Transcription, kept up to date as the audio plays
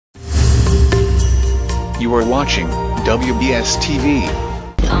You are watching WBS TV.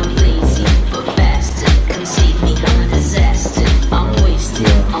 I'm lazy, but faster. Conceive me, I'm a disaster. I'm wasted,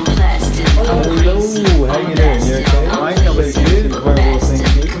 I'm plastic. I'm crazy, How I'm you doing? You okay? I'm lazy, Very well, thank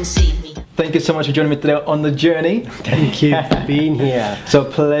faster. you. Conceive me. Thank you so much for joining me today on the journey. Thank you for being here. It's a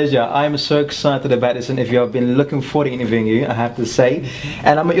pleasure. I'm so excited about this interview. I've been looking forward to interviewing you, I have to say.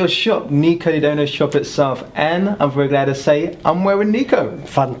 And I'm at your shop, Nico Dona's shop itself. And I'm very glad to say I'm wearing Nico.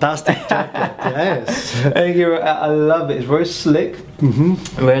 Fantastic jacket, yes. Thank you. I love it. It's very slick,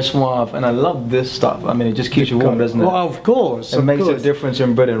 very suave, and I love this stuff. I mean, it just keeps you warm, doesn't it? Well, of course. It makes a difference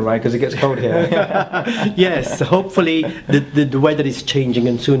in Britain, right? Because it gets cold here. Yes, hopefully the weather is changing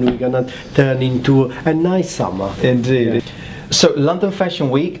and soon we're gonna turn into a nice summer. Indeed. Yeah. So London Fashion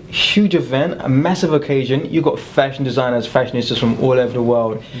Week, huge event, a massive occasion. You've got fashion designers, fashionistas from all over the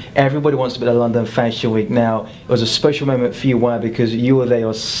world. Everybody wants to be at London Fashion Week. Now, it was a special moment for you. Why? Because you were there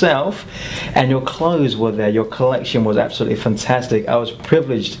yourself and your clothes were there. Your collection was absolutely fantastic. I was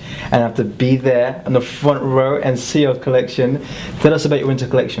privileged and have to be there on the front row and see your collection. Tell us about your winter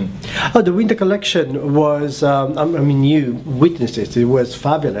collection. Oh, the winter collection was, I mean, you witnessed it. It was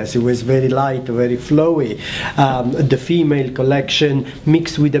fabulous. It was very light, very flowy. The female collection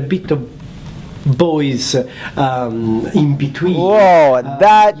mixed with a bit of boys in between. Whoa,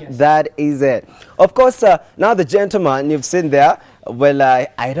 Yes. that is it. Of course, now the gentleman you've seen there, well,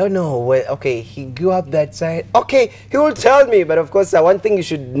 I don't know. Well, okay, he grew up that side. Okay, he will tell me. But of course, one thing you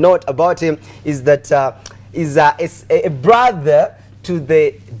should note about him is that is a brother to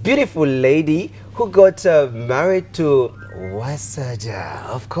the beautiful lady who got married to Wasaja.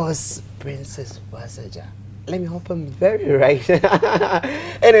 Of course, Princess Wasaja. Let me hope I'm very right.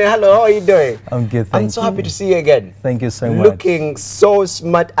 Anyway, hello, how are you doing? I'm good, thank you. I'm so happy to see you again. Thank you so much. Looking so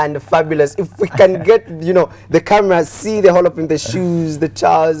smart and fabulous. If we can get, you know, the camera, see the whole of him, the shoes, the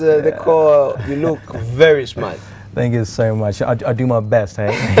trousers, the core, you look very smart. Thank you so much. I do my best,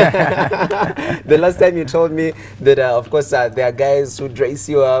 hey? The last time you told me that, of course, there are guys who dress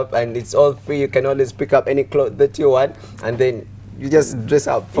you up and it's all free. You can always pick up any clothes that you want and then you just dress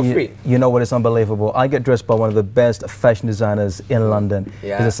up for free. You know what? It's unbelievable. I get dressed by one of the best fashion designers in London.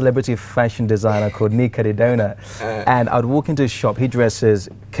 Yeah. He's a celebrity fashion designer called Nico Dona. And I'd walk into his shop. He dresses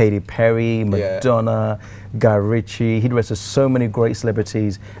Katy Perry, Madonna, Guy Ritchie. He dresses so many great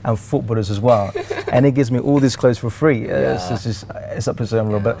celebrities and footballers as well. And he gives me all these clothes for free. It's up to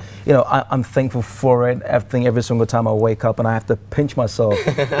some But you know, I'm thankful for it. I think every single time I wake up and I have to pinch myself.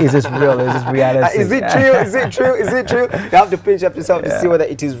 Is this real? Is this reality? Is it true? Is it true? Is it true? You have to pinch up yourself to see whether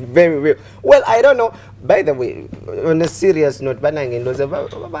it is very real. Well, I don't know. By the way, on a serious note, because you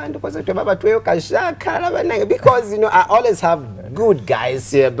know I always have good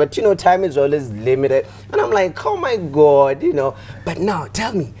guys here, but you know time is always limited, and I'm like, oh my God, you know. But now,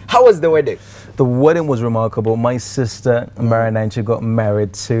 tell me, how was the wedding? The wedding was remarkable. My sister, Marinanchi, got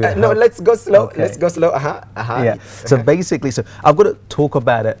married to... no, let's go slow. Okay. Let's go slow. Yeah. So basically, so I've got to talk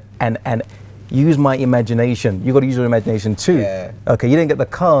about it and use my imagination. You got to use your imagination too. Yeah. Okay, you didn't get the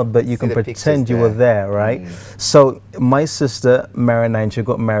card, but you can pretend you were there, right? So my sister, Marinanchi,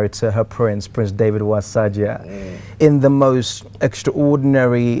 got married to her Prince David Wasaja, in the most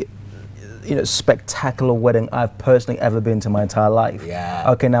extraordinary, you know, spectacular wedding I've personally ever been to my entire life.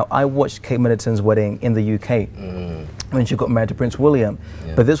 Yeah. Okay, now I watched Kate Middleton's wedding in the UK when she got married to Prince William.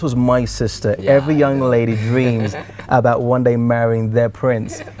 But this was my sister. Every young lady dreams about one day marrying their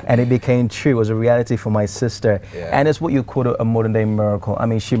prince, and it became true. It was a reality for my sister. And it's what you call a modern day miracle. I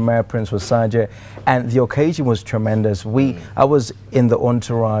mean, she married Prince Wasaja, and the occasion was tremendous. I was in the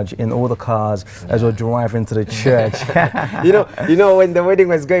entourage, in all the cars, as we were driving to the church. you know, when the wedding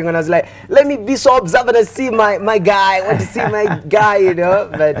was going on, I was like, let me be so observant and see my guy. I want to see my guy, you know.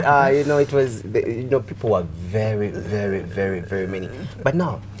 But you know, it was, you know, people were very many. But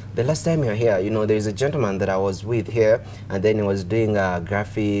now, the last time you're here, you know, there's a gentleman that I was with here, and then he was doing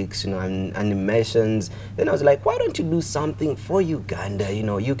graphics, you know, and animations. Then I was like, why don't you do something for Uganda? You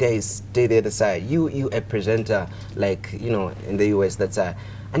know, you guys stay the other side. You a presenter, like, you know, in the US, that's and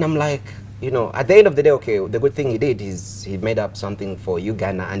I'm like, you know, at the end of the day, okay, the good thing he did is he made up something for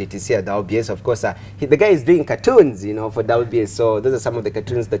Uganda, and it is here at WBS. Of course, the guy is doing cartoons, you know, for WBS. So those are some of the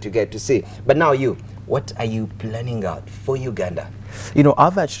cartoons that you get to see. But now what are you planning out for Uganda? You know,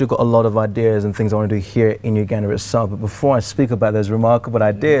 I've actually got a lot of ideas and things I want to do here in Uganda itself. But before I speak about those remarkable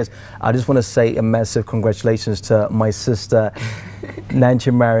ideas, I just want to say a massive congratulations to my sister,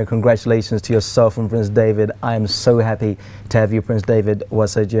 Nanchi Mary. Congratulations to yourself and Prince David. I am so happy to have you, Prince David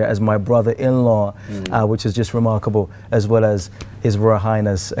Wasaja, as my brother-in-law, which is just remarkable, as well as His Royal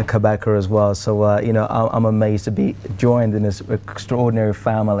Highness Kabaka as well. So, you know, I'm amazed to be joined in this extraordinary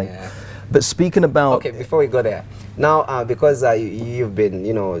family. But speaking about Okay, before we go there, now because you've been,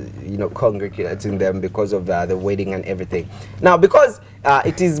 congregating them because of the wedding and everything. Now, because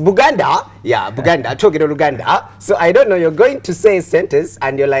it is Buganda, Buganda, talking to Uganda. So I don't know. You're going to say a sentence,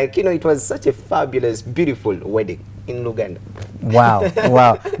 and you're like, it was such a fabulous, beautiful wedding in Uganda. Wow,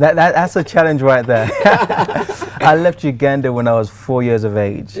 wow, that's a challenge right there. I left Uganda when I was 4 years of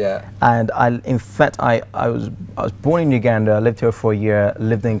age. Yeah. And in fact, I was born in Uganda. I lived here for a year.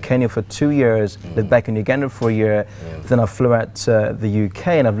 Lived in Kenya for 2 years. Lived back in Uganda for a year. Then I flew out to the UK,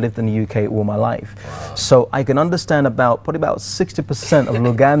 and I've lived in the UK all my life. Wow. So I can understand probably about 60% of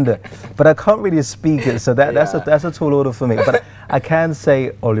Luganda, but I can't really speak it. So that's a tall order for me. But I can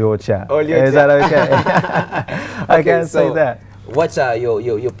say Oliocha. Is that okay? I can say that. What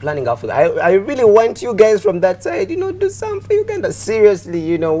you're planning out for that? I really want you guys from that side, do something for Uganda.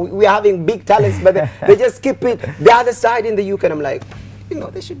 Seriously, we're having big talents, but they just keep it the other side in the UK. And I'm like,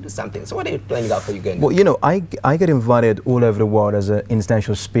 they should do something. So what are you planning out for Uganda? Well, I get invited all over the world as an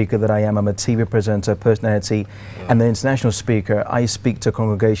international speaker that I am. I'm a TV presenter, personality, and an international speaker. I speak to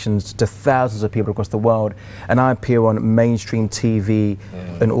congregations, to thousands of people across the world, and I appear on mainstream TV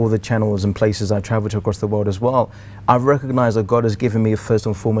and all the channels and places I travel to across the world as well. I recognize that God has given me first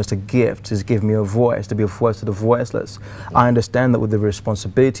and foremost a gift. He's given me a voice, to be a voice to the voiceless. I understand that with the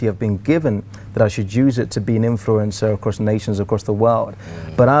responsibility I've been given, that I should use it to be an influencer across nations across the world.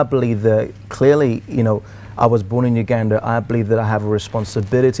 But I believe that clearly, I was born in Uganda. I believe that I have a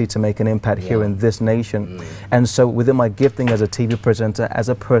responsibility to make an impact here in this nation. And so within my gifting as a TV presenter, as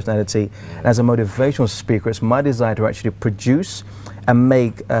a personality, as a motivational speaker, it's my desire to actually produce and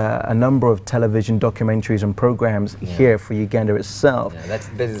make a number of television documentaries and programs here for Uganda itself. That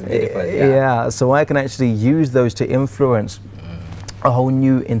is beautiful. So I can actually use those to influence a whole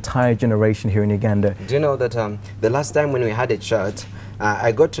new entire generation here in Uganda. Do you know that the last time when we had a chat,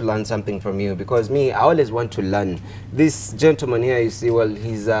 I got to learn something from you, because I always want to learn. This gentleman here, you see, well,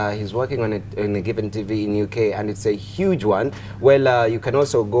 he's working on a given TV in UK, and it's a huge one. Well, you can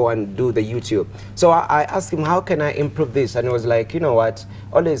also go and do the YouTube. So I asked him, how can I improve this? And he was like, you know what,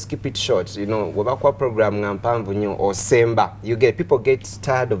 always keep it short. Wabakwa program or semba, people get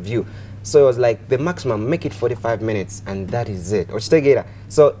tired of you. So it was like, the maximum, make it 45 minutes, and that is it.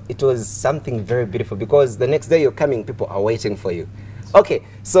 So it was something very beautiful, because the next day you're coming, people are waiting for you. Okay,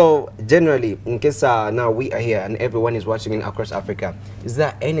 so generally, in case now we are here and everyone is watching in across Africa, is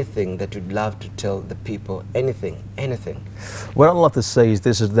there anything that you'd love to tell the people? Anything? What I'd love to say is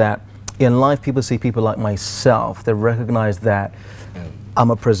that in life, people see people like myself. They recognize that I'm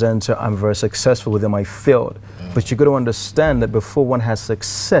a presenter, I'm very successful within my field. But you've got to understand that before one has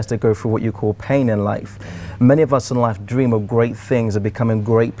success, they go through what you call pain in life. Many of us in life dream of great things, of becoming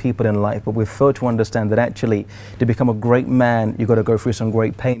great people in life, but we fail to understand that actually, to become a great man, you've got to go through some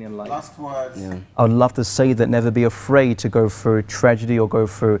great pain in life. Last words. I would love to say that never be afraid to go through tragedy or go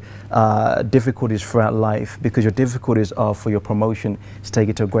through difficulties throughout life, because your difficulties are for your promotion to take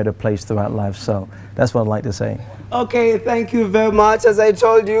you to a greater place throughout life. So that's what I'd like to say. Okay, thank you very much. As I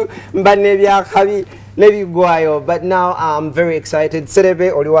told you, but now I'm very excited.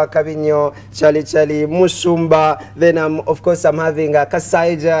 Serebe Oliwa Kabinyo, Chali Mushumba. Then of course I'm having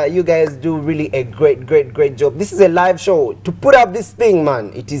Kasaija. You guys do really a great job. This is a live show. To put up this thing,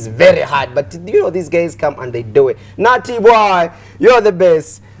 man, it is very hard. But these guys come and they do it. Natty boy, you're the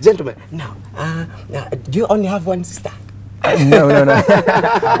best. Gentlemen, now, do you only have one sister? No. We're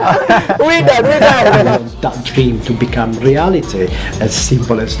done. That dream to become reality, as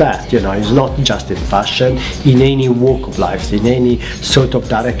simple as that. It's not just in fashion, in any walk of life, in any sort of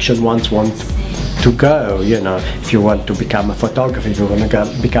direction one wants to go. If you want to become a photographer, if you want to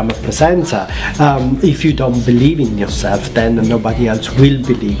become a presenter, if you don't believe in yourself, then nobody else will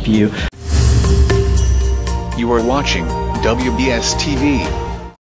believe you. You are watching WBS TV.